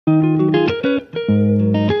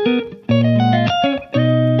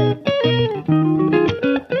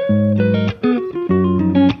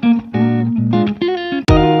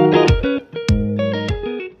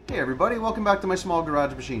back to my small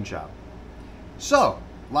garage machine shop. So,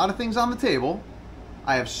 a lot of things on the table.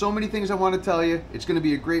 I have so many things I want to tell you. It's going to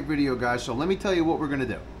be a great video, guys, so let me tell you what we're going to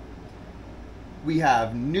do. We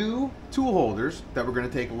have new tool holders that we're going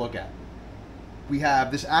to take a look at. We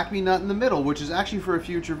have this Acme nut in the middle, which is actually for a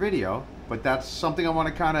future video, but that's something I want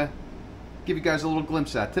to kind of give you guys a little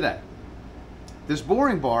glimpse at today. This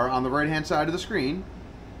boring bar on the right-hand side of the screen,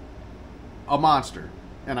 a monster,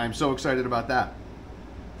 and I'm so excited about that.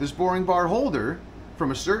 This boring bar holder from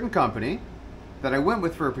a certain company that I went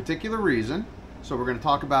with for a particular reason, so we're going to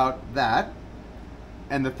talk about that.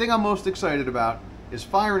 And the thing I'm most excited about is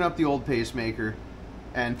firing up the old pacemaker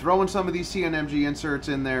and throwing some of these CNMG inserts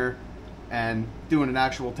in there and doing an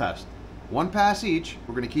actual test. One pass each.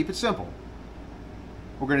 We're going to keep it simple.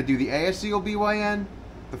 We're going to do the ASCO BYN,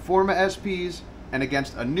 the Forma SPs, and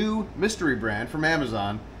against a new mystery brand from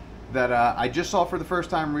Amazon that I just saw for the first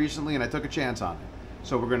time recently, and I took a chance on it.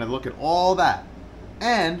 So we're going to look at all that.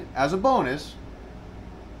 And as a bonus,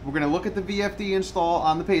 we're going to look at the VFD install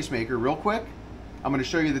on the pacemaker real quick. I'm going to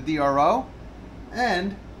show you the DRO,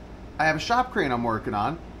 and I have a shop crane I'm working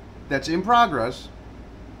on that's in progress,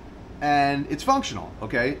 and it's functional,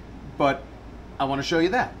 okay? But I want to show you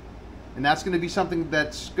that. And that's going to be something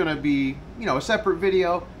that's going to be, you know, a separate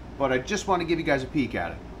video, but I just want to give you guys a peek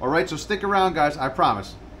at it. All right, so stick around, guys. I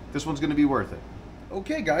promise. This one's going to be worth it.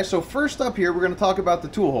 Okay, guys, so first up here, we're going to talk about the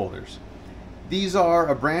tool holders. These are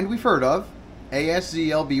a brand we've heard of,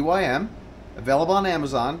 ASZLBYM, available on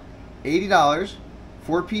Amazon, $80,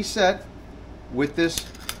 4-piece set with this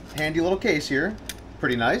handy little case here.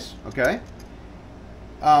 Pretty nice, okay?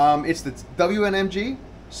 It's the WNMG,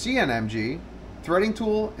 CNMG, threading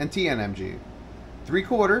tool, and TNMG.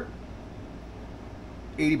 3/4,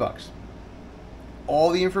 $80.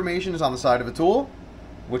 All the information is on the side of a tool,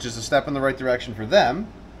 which is a step in the right direction for them.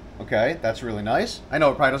 Okay, that's really nice. I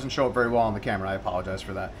know it probably doesn't show up very well on the camera. I apologize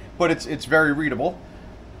for that. But it's very readable.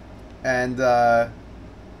 And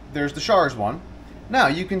there's the Shars one. Now,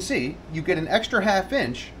 you can see you get an extra 1/2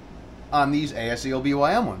 inch on these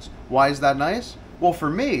ASCO-BYM ones. Why is that nice? Well, for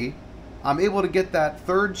me, I'm able to get that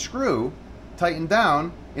third screw tightened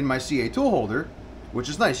down in my CA tool holder, which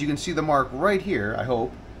is nice. You can see the mark right here, I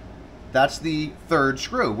hope. That's the third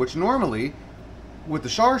screw, which normally, with the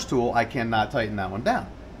Shars tool, I cannot tighten that one down.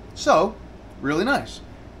 So, really nice.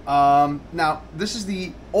 Now, this is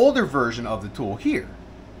the older version of the tool here.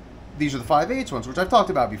 These are the 5/8 ones, which I've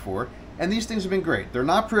talked about before, and these things have been great. They're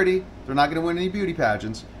not pretty, they're not going to win any beauty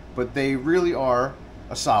pageants, but they really are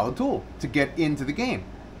a solid tool to get into the game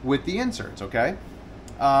with the inserts, okay?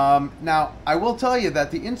 Now, I will tell you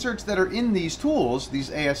that the inserts that are in these tools, these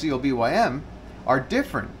ASCO-BYM, are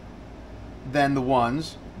different than the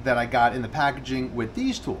ones that I got in the packaging with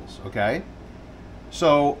these tools, okay?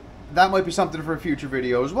 So that might be something for a future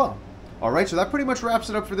video as well. All right, so that pretty much wraps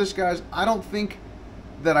it up for this, guys. I don't think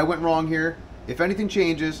that I went wrong here. If anything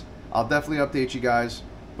changes, I'll definitely update you guys.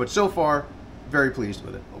 But so far, very pleased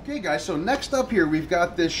with it. Okay, guys, so next up here, we've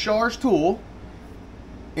got this Shars tool,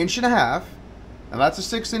 1.5 inch, and that's a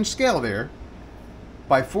 6-inch scale there,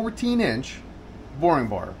 by 14-inch boring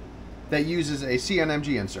bar that uses a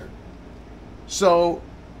CNMG insert. So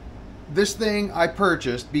this thing I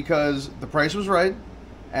purchased because the price was right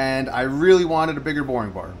and I really wanted a bigger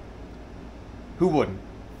boring bar. Who wouldn't?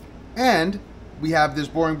 And we have this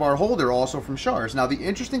boring bar holder also from Shars. Now, the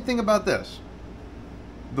interesting thing about this,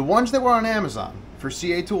 the ones that were on Amazon for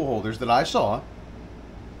CA tool holders that I saw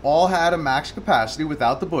all had a max capacity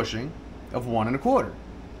without the bushing of 1 1/4.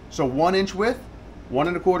 So 1 inch width, 1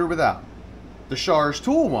 1/4 without. The Shars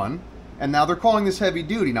tool one, and now they're calling this heavy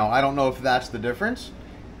duty. Now, I don't know if that's the difference.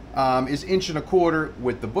 Is 1 1/4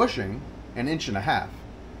 with the bushing and 1.5 inches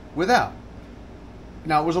without.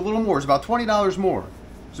 Now, it was a little more. It's about $20 more.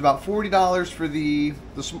 It's about $40 for the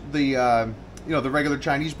you know, the regular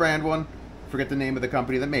Chinese brand one. Forget the name of the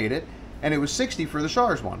company that made it. And it was $60 for the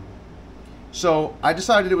Shars one. So I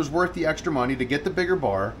decided it was worth the extra money to get the bigger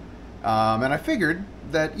bar. And I figured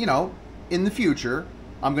that, you know, in the future,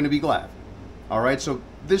 I'm going to be glad. All right, so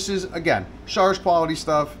this is, again, Shars quality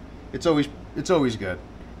stuff. It's always good.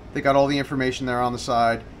 They got all the information there on the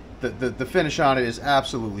side. The finish on it is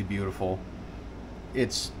absolutely beautiful.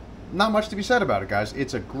 It's not much to be said about it, guys.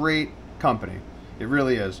 It's a great company. It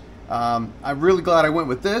really is. I'm really glad I went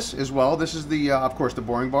with this as well. This is the, of course, the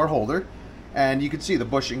boring bar holder. And you can see the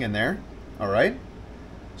bushing in there. All right.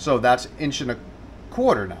 So that's 1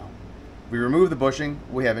 1/4 now. We remove the bushing,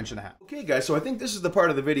 we have 1.5 inches. Okay, guys, so I think this is the part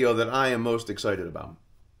of the video that I am most excited about.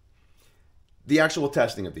 The actual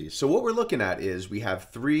testing of these. So what we're looking at is we have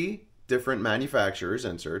 3 different manufacturers'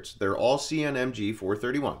 inserts. They're all CNMG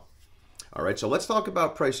 431. All right, so let's talk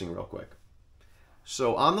about pricing real quick.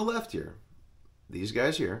 So on the left here, these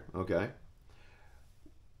guys here, okay,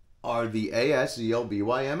 are the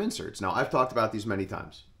ASZLBYM inserts. Now, I've talked about these many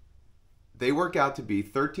times. They work out to be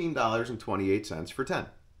 $13.28 for 10.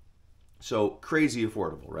 So crazy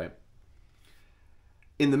affordable, right?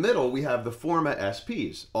 In the middle, we have the Forma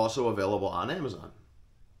SPs, also available on Amazon.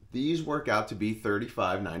 These work out to be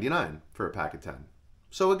 $35.99 for a pack of 10.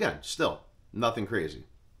 So again, still nothing crazy.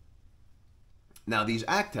 Now these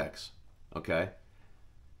Actecs, okay,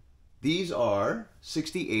 these are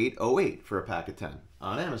 $68.08 for a pack of 10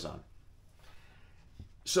 on Amazon.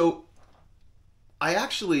 So I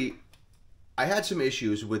had some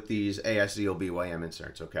issues with these ASZLBYM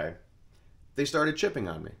inserts, okay? They started chipping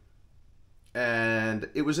on me. And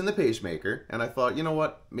it was in the pacemaker, and I thought, you know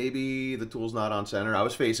what, maybe the tool's not on center. I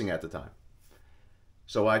was facing at the time.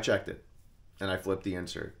 So I checked it, and I flipped the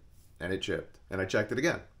insert, and it chipped. And I checked it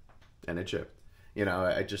again, and it chipped. You know,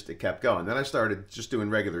 it kept going. Then I started just doing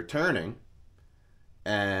regular turning,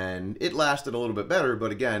 and it lasted a little bit better,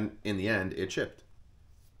 but again, in the end, it chipped.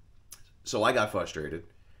 So I got frustrated.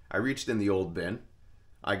 I reached in the old bin.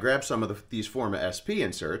 I grabbed some of these Forma SP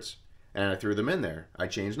inserts, and I threw them in there. I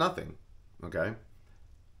changed nothing. Okay,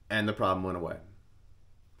 and the problem went away.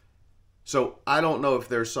 So I don't know if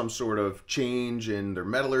there's some sort of change in their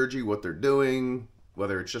metallurgy, what they're doing,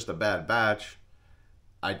 whether it's just a bad batch.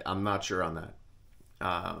 I'm not sure on that.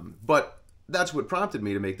 But that's what prompted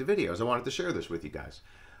me to make the videos. I wanted to share this with you guys.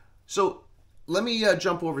 So let me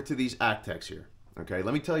jump over to these Actecs here. Okay,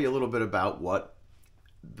 let me tell you a little bit about what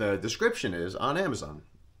the description is on Amazon.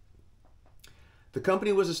 The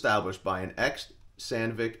company was established by an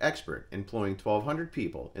ex-Sandvik expert employing 1,200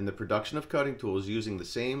 people in the production of cutting tools using the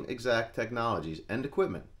same exact technologies and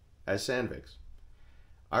equipment as Sandvik's.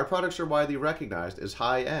 Our products are widely recognized as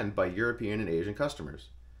high-end by European and Asian customers.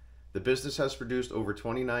 The business has produced over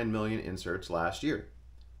 29 million inserts last year.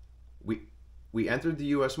 We entered the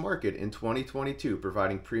U.S. market in 2022,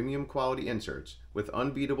 providing premium quality inserts with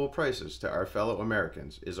unbeatable prices to our fellow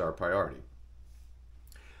Americans is our priority.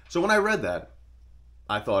 So when I read that,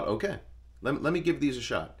 I thought, okay, let me give these a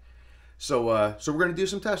shot. So we're going to do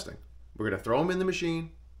some testing. We're going to throw them in the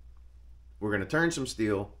machine. We're going to turn some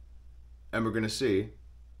steel, and we're going to see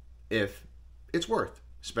if it's worth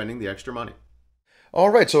spending the extra money. All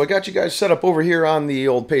right, so I got you guys set up over here on the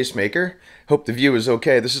old pacemaker. Hope the view is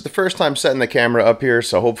okay. This is the first time setting the camera up here,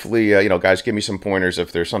 so hopefully, guys, give me some pointers if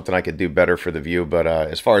there's something I could do better for the view. But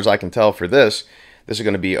as far as I can tell for this is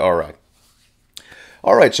going to be all right.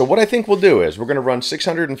 All right, so what I think we'll do is we're going to run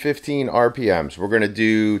 615 RPMs. We're going to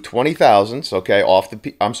do 20 thousandths, okay, off the,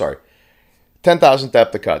 10,000th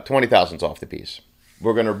depth of cut, 20 thousandths off the piece.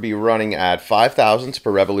 We're going to be running at 5 thousandths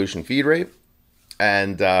per revolution feed rate.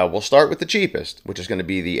 And we'll start with the cheapest, which is going to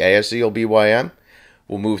be the ASZLBYM.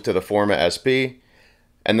 We'll move to the Forma SP.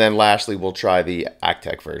 And then lastly, we'll try the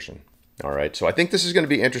Actec version. All right, so I think this is going to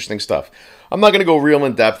be interesting stuff. I'm not going to go real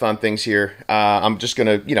in depth on things here. I'm just going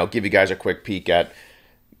to, give you guys a quick peek at,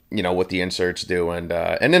 what the inserts do. And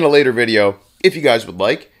in a later video, if you guys would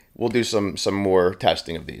like, we'll do some more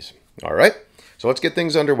testing of these. All right, so let's get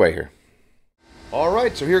things underway here. All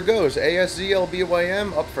right, so here goes.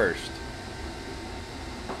 ASZLBYM up first.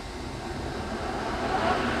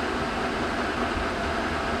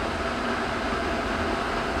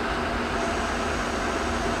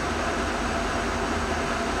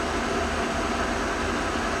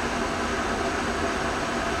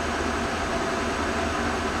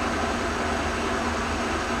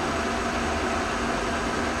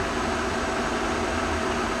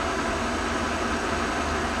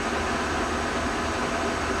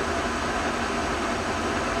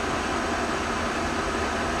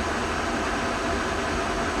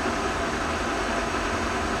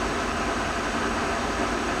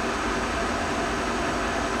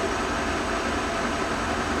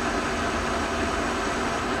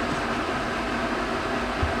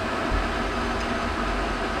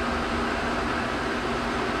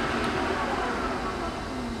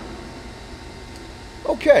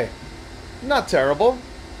 Okay, not terrible.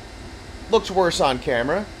 Looks worse on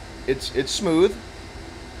camera. It's smooth.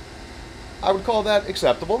 I would call that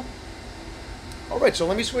acceptable. All right, so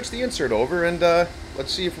let me switch the insert over and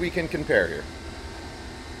let's see if we can compare here.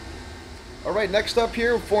 All right, next up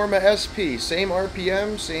here, Forma SP. Same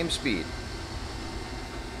RPM, same speed.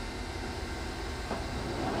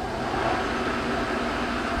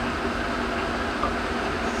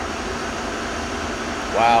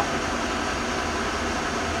 Wow.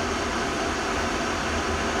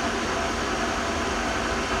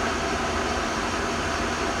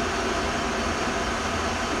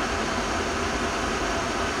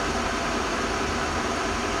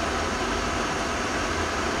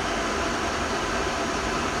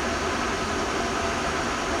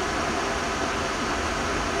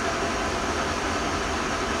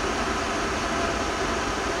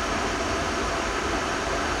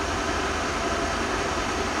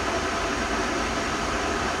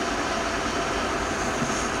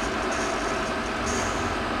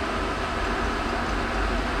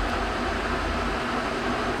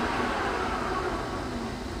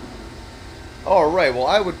 All right, well,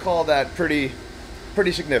 I would call that pretty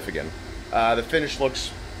significant. The finish looks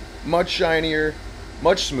much shinier,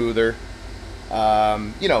 much smoother.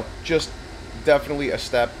 You know, just definitely a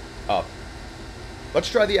step up. Let's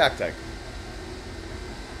try the Actec.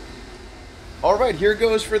 All right, here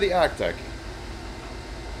goes for the Actec.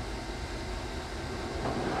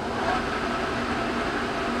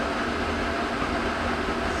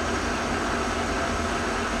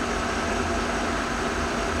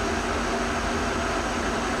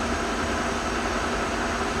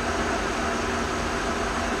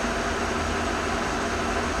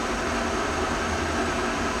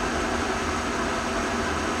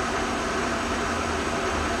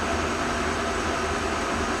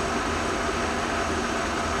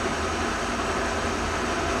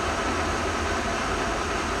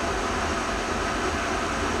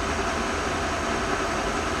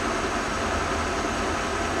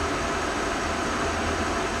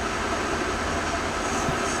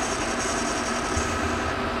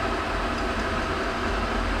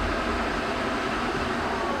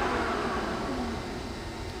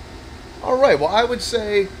 Alright, well, I would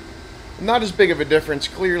say not as big of a difference,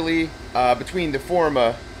 clearly, between the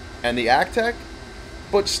Forma and the Actec,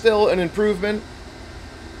 but still an improvement.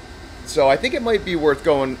 So I think it might be worth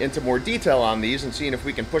going into more detail on these and seeing if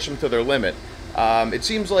we can push them to their limit. It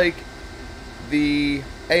seems like the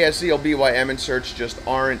ASCL BYM inserts just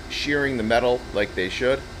aren't shearing the metal like they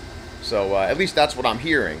should. So at least that's what I'm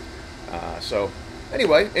hearing. So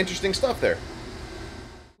anyway, interesting stuff there.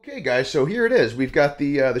 Okay guys, so here it is. We've got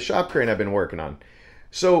the shop crane I've been working on.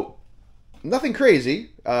 So nothing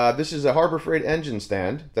crazy. This is a Harbor Freight engine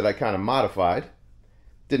stand that I kind of modified.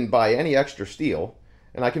 Didn't buy any extra steel.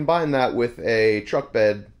 And I combined that with a truck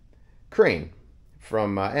bed crane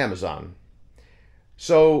from Amazon.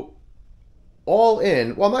 So all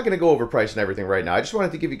in, well, I'm not going to go over price and everything right now. I just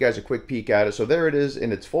wanted to give you guys a quick peek at it. So there it is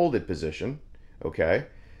in its folded position. Okay.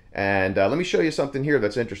 And let me show you something here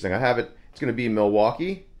that's interesting. I have it, it's going to be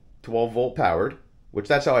Milwaukee 12 volt powered, which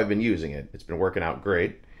that's how I've been using it. It's been working out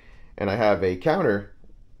great. And I have a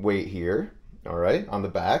counterweight here, all right, on the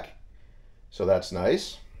back. So that's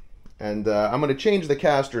nice. And I'm going to change the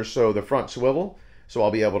caster so the front swivel, so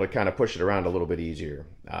I'll be able to kind of push it around a little bit easier.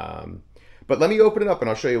 But let me open it up and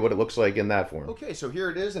I'll show you what it looks like in that form. Okay, so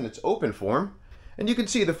here it is in its open form. And you can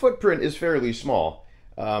see the footprint is fairly small.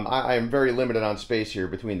 I am very limited on space here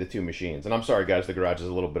between the two machines. And I'm sorry guys, the garage is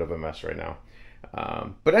a little bit of a mess right now.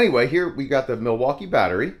 But anyway, here we got the Milwaukee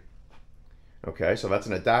battery. Okay, so that's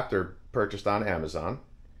an adapter purchased on Amazon.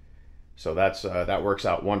 So that's that works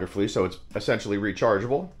out wonderfully. So it's essentially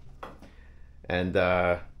rechargeable. And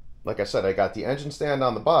like I said, I got the engine stand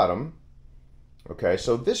on the bottom. Okay,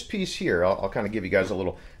 so this piece here, I'll kind of give you guys a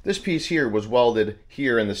little, this piece here was welded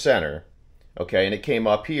here in the center. Okay, and it came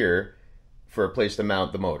up here for a place to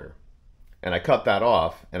mount the motor. And I cut that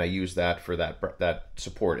off and I used that for that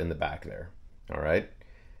support in the back there. All right,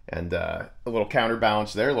 and a little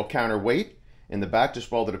counterbalance there, a little counterweight in the back, just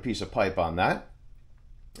welded a piece of pipe on that.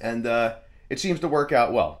 And it seems to work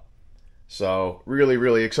out well. So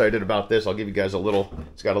really excited about this. I'll give you guys a little,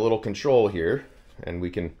 it's got a little control here, and we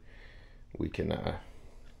can you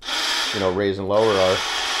know, raise and lower our,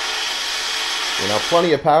 you know,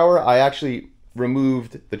 plenty of power. I actually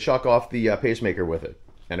removed the chuck off the pacemaker with it,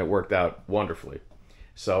 and it worked out wonderfully.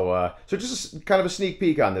 So so just kind of a sneak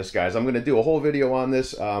peek on this, guys. I'm going to do a whole video on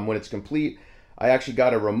this when it's complete. I actually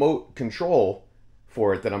got a remote control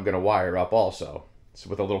for it that I'm going to wire up also. So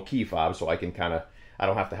with a little key fob, so I can kind of, I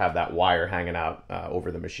don't have to have that wire hanging out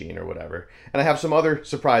over the machine or whatever. And I have some other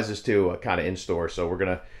surprises too, kind of in store. So we're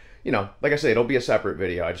going to, you know, like I say, it'll be a separate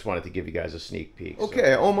video. I just wanted to give you guys a sneak peek. Okay,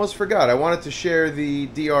 so. I almost forgot. I wanted to share the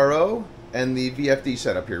DRO and the VFD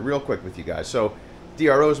setup here real quick with you guys. So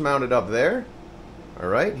DRO's mounted up there. All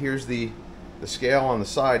right, here's the scale on the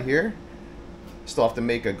side here. Still have to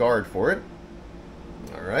make a guard for it.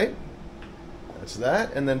 All right, that's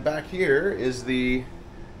that. And then back here is the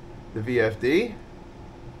VFD.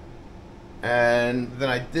 And then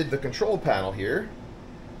I did the control panel here.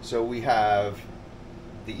 So we have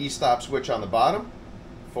the e-stop switch on the bottom,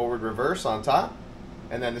 forward reverse on top,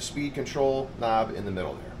 and then the speed control knob in the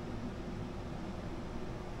middle there.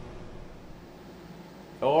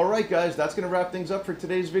 Alright guys, that's going to wrap things up for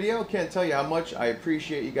today's video. Can't tell you how much I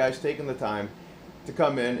appreciate you guys taking the time to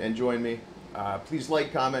come in and join me. Please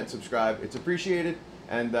like, comment, subscribe. It's appreciated.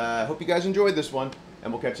 And I hope you guys enjoyed this one.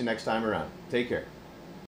 And we'll catch you next time around. Take care.